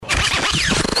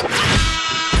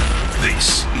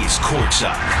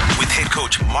Courtside with head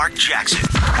coach Mark Jackson.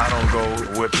 I don't go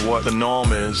with what the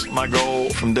norm is. My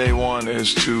goal from day one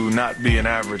is to not be an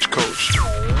average coach.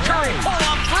 Curry, pull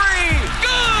up three.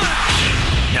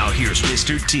 Good! Now here's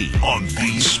Mr. T on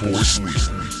the Sports Leader.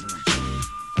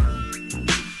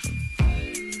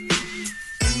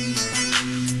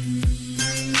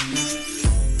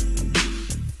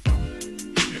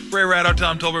 Ray Ratto,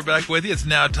 Tom Tolbert back with you. It's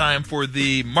now time for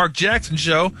the Mark Jackson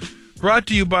Show, brought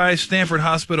to you by Stanford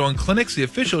Hospital and Clinics, the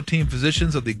official team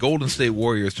physicians of the Golden State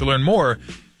Warriors. To learn more,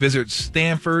 visit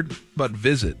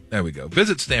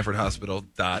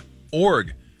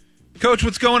stanfordhospital.org. Coach,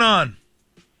 what's going on?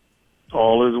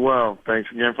 All is well. Thanks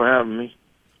again for having me.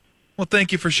 Well,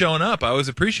 thank you for showing up. I always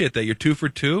appreciate that. You're 2 for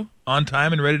 2, on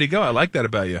time and ready to go. I like that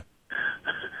about you.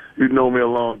 You know me a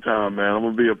long time, man. I'm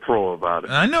going to be a pro about it.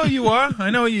 I know you are.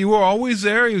 I know you were always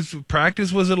there.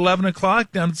 Practice was at 11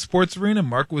 o'clock down at the sports arena.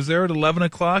 Mark was there at 11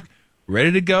 o'clock,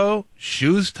 ready to go,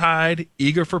 shoes tied,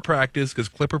 eager for practice, because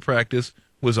Clipper practice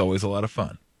was always a lot of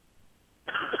fun.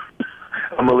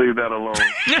 I'm going to leave that alone.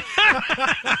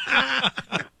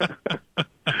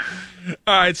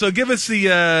 All right, so give us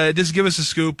a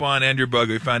scoop on Andrew Bogut.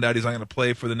 We found out he's not going to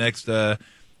play for the next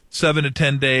 7 to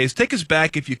 10 days. Take us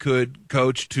back, if you could,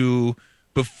 Coach, to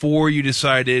before you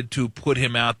decided to put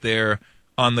him out there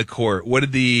on the court. What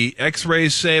did the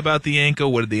X-rays say about the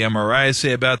ankle? What did the MRIs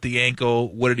say about the ankle?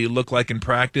 What did he look like in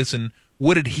practice? And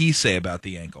what did he say about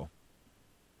the ankle?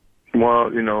 Well,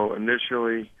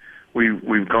 initially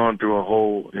we've gone through a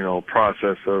whole,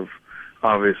 process of,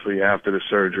 obviously, after the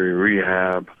surgery,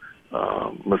 rehab,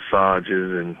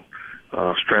 massages, and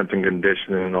strength and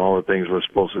conditioning, and all the things we're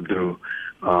supposed to do.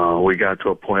 We got to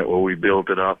a point where we built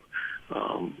it up,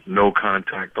 no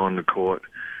contact on the court.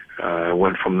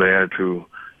 Went from there to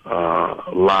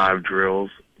live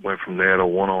drills, went from there to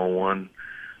one-on-one,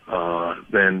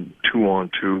 then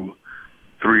 2-on-2,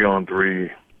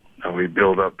 3-on-3, and we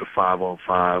built up to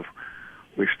 5-on-5.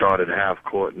 We started half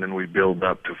court, and then we built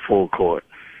up to full court.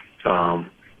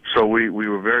 So we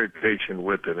were very patient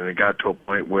with it, and it got to a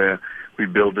point where we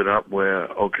built it up where,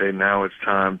 okay, now it's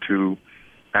time to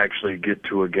actually get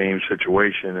to a game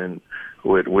situation and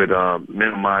with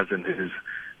minimizing his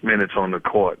minutes on the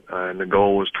court. And the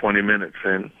goal was 20 minutes,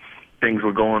 and things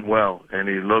were going well, and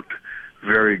he looked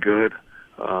very good.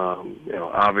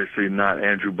 Obviously not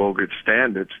Andrew Bogut's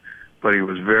standards, but he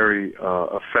was very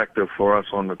effective for us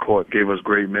on the court, gave us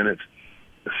great minutes.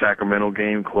 The Sacramento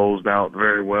game closed out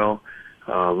very well.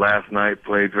 Last night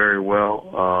played very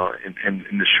well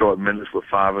in the short minutes with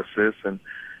 5 assists and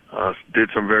did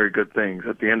some very good things.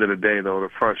 At the end of the day, though, the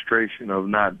frustration of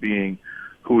not being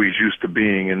who he's used to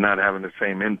being and not having the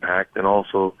same impact and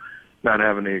also not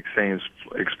having the same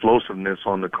explosiveness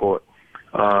on the court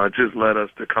just led us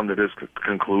to come to this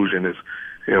conclusion is,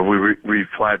 we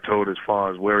plateaued as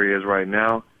far as where he is right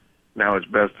now. Now it's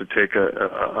best to take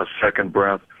a second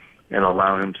breath and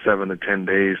allow him 7 to 10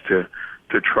 days to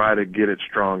try to get it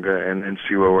stronger and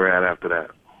see where we're at after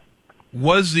that.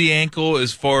 Was the ankle,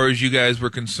 as far as you guys were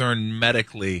concerned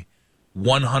medically,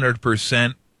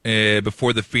 100%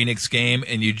 before the Phoenix game,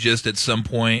 and you just at some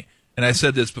point, and I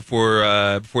said this before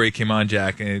you came on,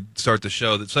 Jack, and start the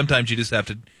show, that sometimes you just have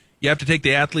to take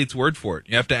the athlete's word for it.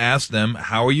 You have to ask them,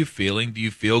 how are you feeling? Do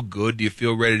you feel good? Do you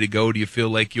feel ready to go? Do you feel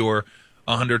like you're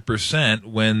 100%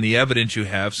 when the evidence you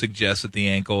have suggests that the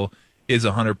ankle is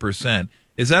 100%?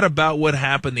 Is that about what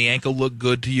happened? The ankle looked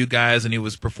good to you guys and he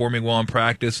was performing well in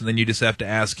practice, and then you just have to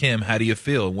ask him, how do you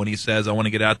feel? When he says, I want to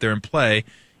get out there and play,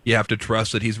 you have to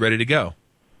trust that he's ready to go.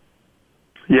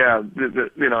 Yeah,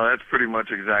 that's pretty much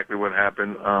exactly what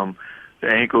happened. The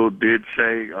ankle did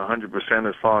say 100%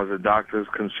 as far as the doctor's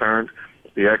concerned,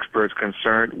 the experts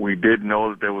concerned. We did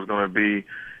know that there was going to be,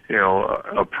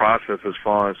 a process as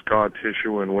far as scar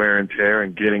tissue and wear and tear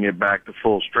and getting it back to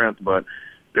full strength, but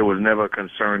there was never a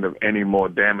concern of any more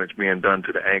damage being done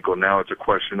to the ankle. Now it's a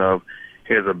question of,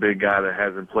 here's a big guy that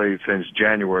hasn't played since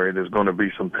January. There's going to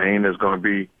be some pain. There's going to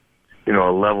be, a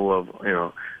level of,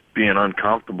 being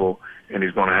uncomfortable, and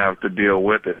he's going to have to deal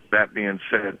with it. That being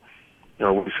said,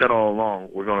 we said all along,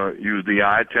 we're going to use the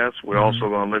eye test. We're also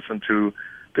going to listen to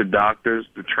the doctors,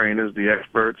 the trainers, the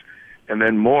experts, and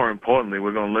then more importantly,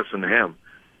 we're going to listen to him.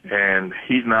 And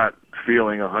he's not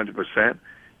feeling 100%,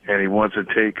 and he wants to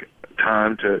take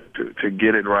time to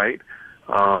get it right.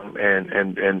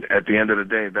 And at the end of the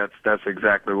day, that's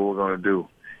exactly what we're going to do.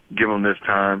 Give him this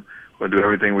time. We'll do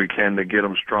everything we can to get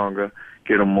him stronger,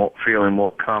 get him feeling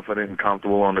more confident and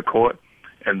comfortable on the court,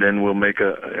 and then we'll make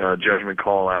a judgment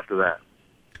call after that.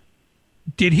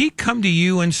 Did he come to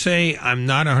you and say, I'm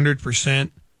not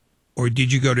 100%, or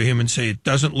did you go to him and say, it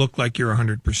doesn't look like you're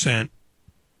 100%?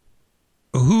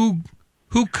 Who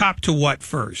Who copped to what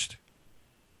first?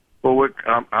 Well,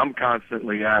 I'm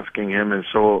constantly asking him, and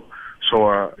so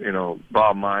are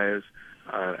Bob Myers,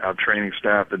 our training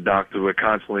staff, the doctors. We're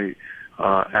constantly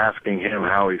asking him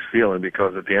how he's feeling,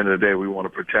 because at the end of the day, we want to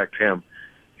protect him.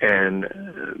 And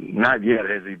not yet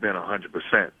has he been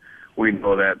 100%. We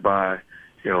know that by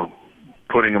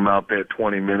putting him out there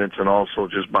 20 minutes, and also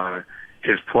just by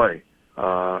his play.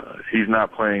 He's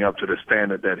not playing up to the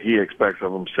standard that he expects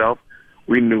of himself.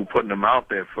 We knew putting him out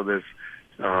there for this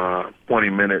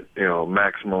 20-minute,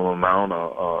 maximum amount,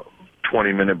 or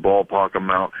 20-minute ballpark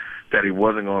amount, that he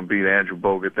wasn't going to be the Andrew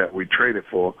Bogut that we traded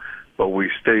for. But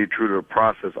we stayed true to the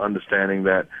process, understanding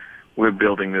that we're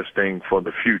building this thing for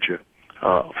the future,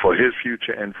 for his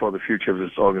future and for the future of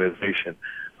this organization.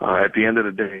 At the end of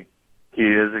the day, he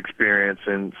is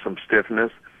experiencing some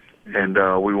stiffness, and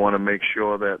we want to make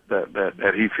sure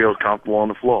that he feels comfortable on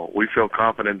the floor. We feel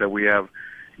confident that we have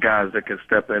guys that can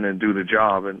step in and do the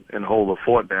job and hold the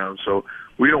fort down. So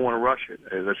we don't want to rush it.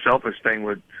 The selfish thing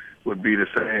would be to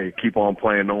say, hey, keep on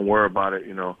playing, don't worry about it.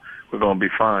 We're going to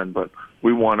be fine. But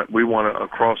we want to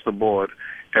across the board,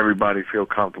 everybody feel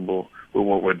comfortable with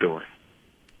what we're doing.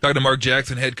 Talking to Mark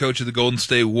Jackson, head coach of the Golden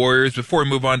State Warriors. Before we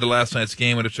move on to last night's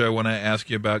game, which I want to ask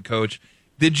you about, Coach,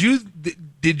 did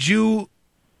you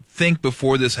think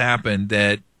before this happened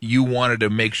that you wanted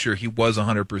to make sure he was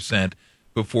 100%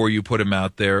 before you put him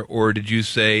out there, or did you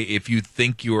say, if you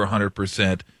think you are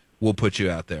 100%, we'll put you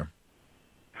out there?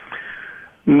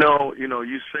 No,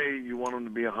 you say you want him to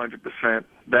be 100%.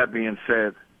 That being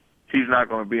said, he's not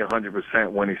going to be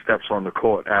 100% when he steps on the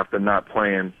court after not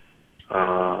playing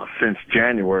since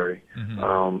January.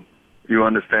 Mm-hmm. You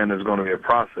understand there's going to be a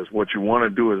process. What you want to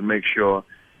do is make sure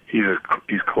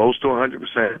he's close to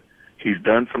 100%. He's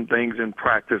done some things in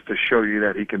practice to show you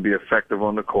that he can be effective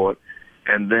on the court,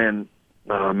 and then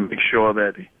make sure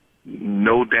that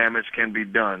no damage can be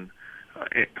done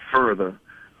further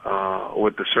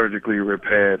with the surgically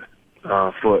repaired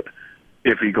foot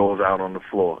if he goes out on the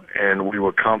floor. And we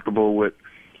were comfortable with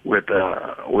what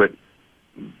the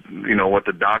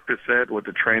doctor said, what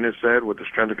the trainer said, what the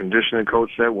strength and conditioning coach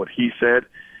said, what he said.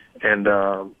 And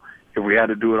if we had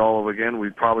to do it all over again,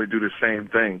 we'd probably do the same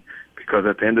thing, because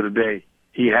at the end of the day,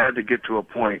 he had to get to a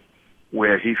point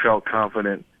where he felt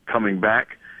confident coming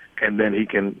back, and then he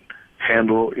can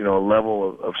handle, a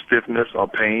level of stiffness or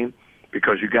pain,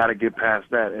 because you got to get past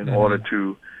that in order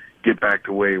to get back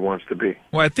to where he wants to be.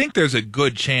 Well, I think there's a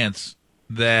good chance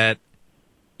that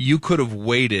you could have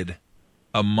waited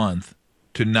a month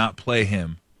to not play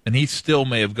him, and he still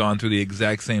may have gone through the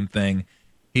exact same thing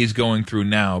he's going through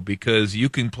now, because you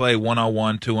can play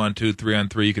 1-on-1, 2-on-2,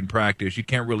 3-on-3, you can practice. You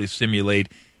can't really simulate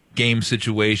game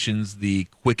situations, the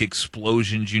quick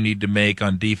explosions you need to make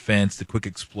on defense, the quick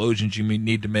explosions you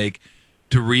need to make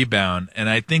to rebound. And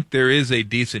I think there is a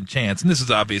decent chance, and this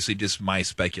is obviously just my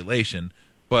speculation,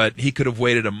 but he could have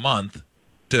waited a month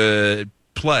to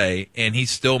play, and he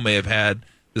still may have had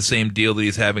the same deal that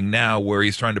he's having now, where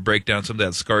he's trying to break down some of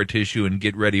that scar tissue and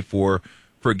get ready for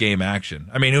game action.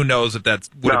 I mean, who knows if that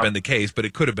would have been the case, but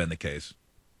it could have been the case.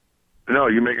 No,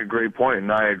 you make a great point,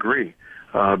 and I agree.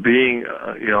 Being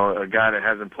a guy that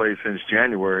hasn't played since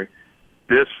January,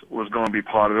 this was going to be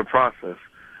part of the process.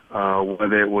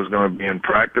 Whether it was going to be in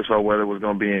practice or whether it was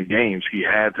going to be in games, he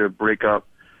had to break up,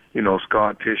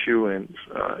 scar tissue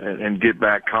and get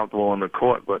back comfortable on the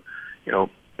court. But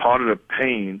part of the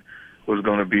pain was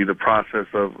going to be the process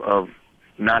of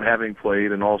not having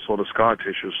played, and also the scar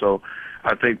tissue. So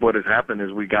I think what has happened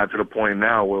is we got to the point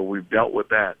now where we've dealt with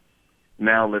that.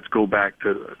 Now let's go back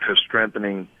to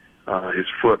strengthening his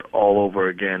foot all over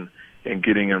again and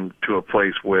getting him to a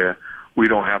place where we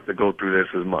don't have to go through this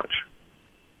as much.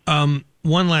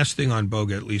 One last thing on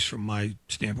Bogut, at least from my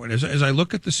standpoint. As I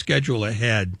look at the schedule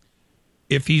ahead,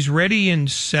 if he's ready in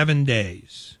 7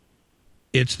 days,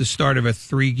 it's the start of a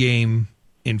 3-game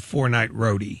in 4-night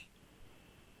roadie.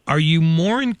 Are you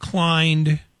more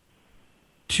inclined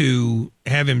to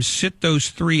have him sit those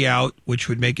 3 out, which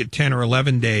would make it 10 or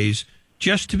 11 days,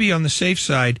 just to be on the safe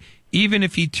side, even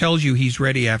if he tells you he's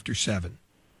ready after 7?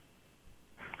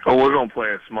 Oh, we're going to play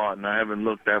it smart, and I haven't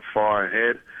looked that far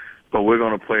ahead, but we're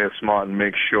going to play it smart and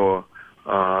make sure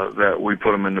that we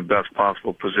put him in the best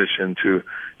possible position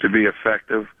to be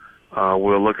effective.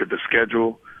 We'll look at the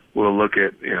schedule. We'll look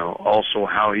at, also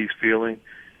how he's feeling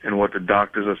and what the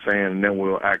doctors are saying, and then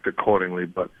we'll act accordingly.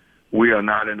 But we are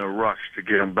not in a rush to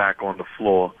get him back on the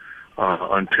floor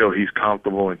until he's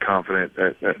comfortable and confident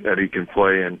that he can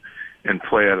play and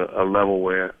play at a level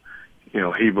where,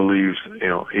 he believes,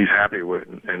 he's happy with,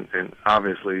 and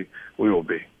obviously we will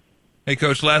be. Hey,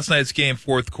 Coach, last night's game,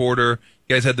 fourth quarter,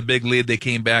 You guys had the big lead. They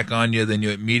came back on you. Then you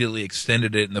immediately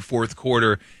extended it in the fourth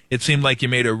quarter. It seemed like you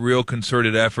made a real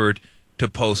concerted effort to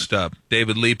post up.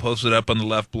 David Lee posted up on the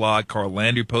left block. Carl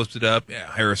Landry posted up.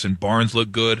 Yeah, Harrison Barnes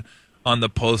looked good on the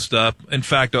post up. In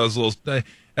fact, I was a little.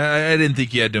 I didn't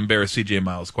think you had to embarrass C.J.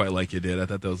 Miles quite like you did. I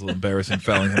thought that was a little embarrassing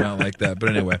fouling him out like that. But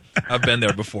anyway, I've been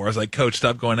there before. I was like, Coach,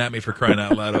 stop going at me for crying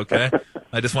out loud, okay?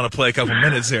 I just want to play a couple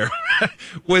minutes here.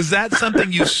 Was that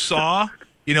something you saw,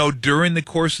 during the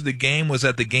course of the game? Was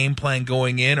that the game plan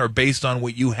going in, or based on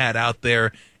what you had out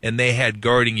there and they had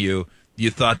guarding you, you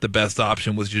thought the best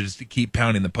option was just to keep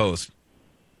pounding the post?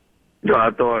 No,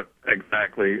 I thought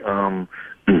exactly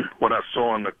what I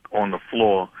saw on the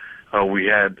floor. We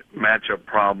had matchup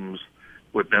problems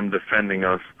with them defending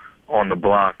us on the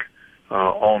block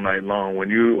all night long. When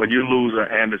you lose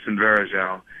an Anderson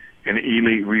Varejao, an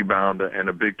elite rebounder and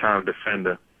a big-time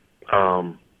defender,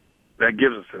 that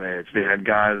gives us an edge. They had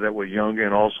guys that were younger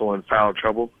and also in foul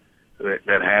trouble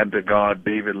that had to guard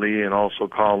David Lee and also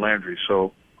Carl Landry.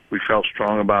 So we felt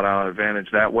strong about our advantage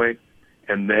that way.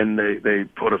 And then they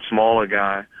put a smaller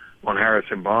guy on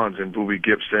Harrison Barnes and Boobie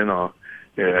Gibson.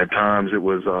 At times it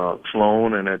was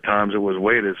Sloan, and at times it was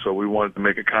weighted. So we wanted to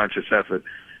make a conscious effort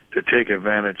to take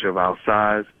advantage of our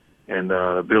size and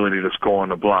ability to score on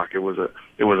the block. It was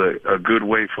a good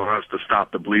way for us to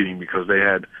stop the bleeding because they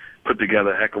had put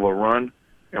together a heck of a run,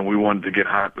 and we wanted to get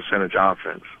high percentage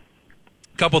offense.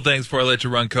 Couple things before I let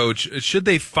you run, Coach. Should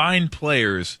they find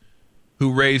players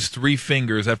who raise three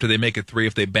fingers after they make a three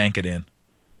if they bank it in?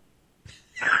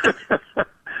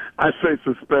 I say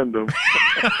suspend them.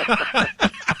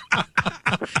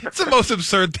 It's the most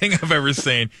absurd thing I've ever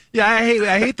seen. Yeah,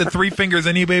 I hate the three fingers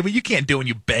anyway, but you can't do it when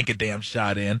you bank a damn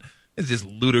shot in. It's just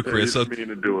ludicrous. So mean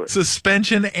to do it.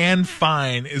 Suspension and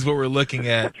fine is what we're looking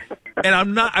at.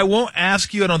 And I won't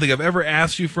ask you, I don't think I've ever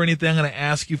asked you for anything. I'm going to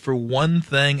ask you for one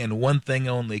thing and one thing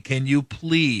only. Can you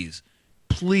please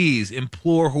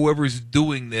implore whoever's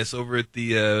doing this over at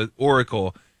the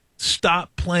Oracle,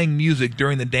 stop playing music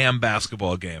during the damn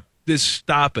basketball game. Just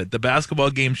stop it. The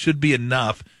basketball game should be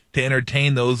enough to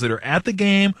entertain those that are at the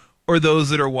game or those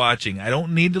that are watching. I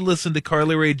don't need to listen to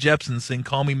Carly Rae Jepsen sing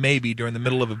Call Me Maybe during the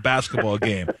middle of a basketball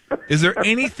game. Is there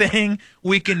anything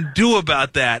we can do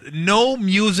about that? No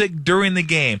music during the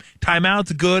game.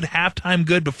 Timeout's good, halftime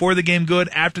good, before the game good,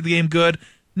 after the game good,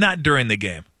 not during the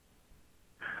game.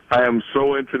 I am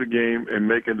so into the game and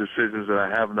making decisions that I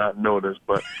have not noticed,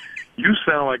 but you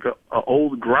sound like an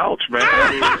old grouch, man.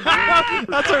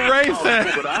 That's what Ray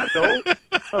said. But I don't.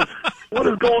 What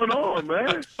is going on,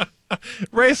 man?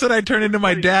 Ray said I turned into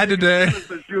my dad today.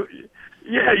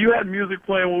 You had music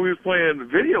playing when we was playing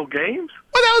video games.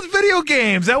 Well, that was video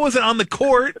games. That wasn't on the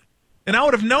court, and I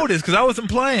would have noticed because I wasn't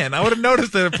playing. I would have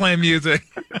noticed they were playing music.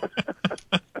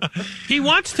 He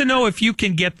wants to know if you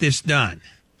can get this done.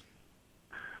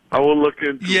 I will look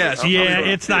into yes. it. Yeah,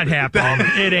 it's not happening.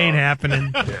 It ain't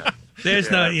happening. Yeah.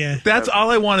 There's no, yeah. That's all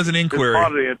I want is an inquiry. It's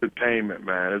part of the entertainment,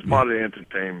 man. It's part of the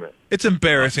entertainment. It's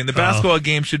embarrassing. The basketball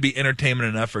game should be entertainment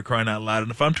enough for crying out loud.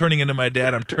 And if I'm turning into my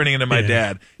dad, I'm turning into my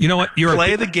dad. You know what?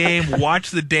 Play the game,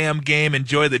 watch the damn game,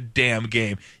 enjoy the damn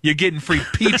game. You're getting free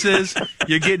pizzas.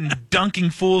 You're getting dunking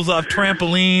fools off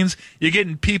trampolines. You're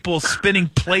getting people spinning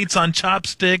plates on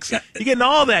chopsticks. You're getting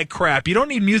all that crap. You don't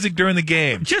need music during the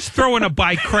game. Just throwing a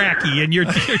by cracky and you're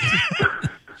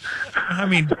I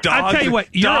mean, dogs, I'll tell you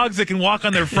what, dogs that can walk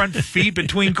on their front feet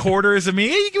between quarters. I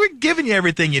mean, we're giving you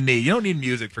everything you need. You don't need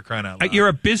music for crying out loud. You're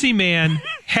a busy man.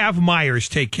 Have Myers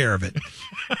take care of it.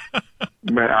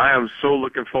 Man, I am so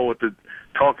looking forward to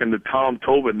talking to Tom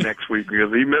Tobin next week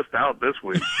because he missed out this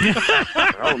week.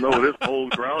 I don't know who this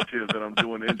old grouch is that I'm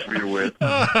doing an interview with.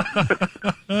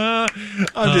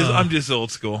 I'm just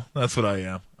old school. That's what I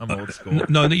am. I'm old school.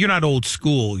 No, you're not old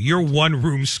school. You're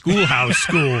one-room schoolhouse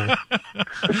school.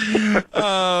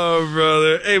 Oh,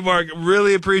 brother. Hey, Mark,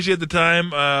 really appreciate the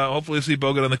time. Hopefully see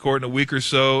Bogut on the court in a week or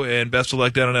so, and best of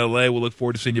luck down in L.A. We'll look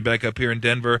forward to seeing you back up here in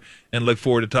Denver and look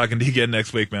forward to talking to you again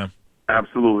next week, man.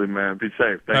 Absolutely, man. Be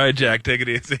safe. All right, Jack, take it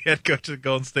easy. Head coach of the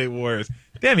Golden State Warriors.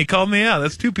 Damn, he called me out.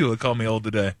 That's two people that called me old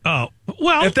today. Oh,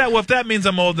 well. If that means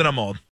I'm old, then I'm old.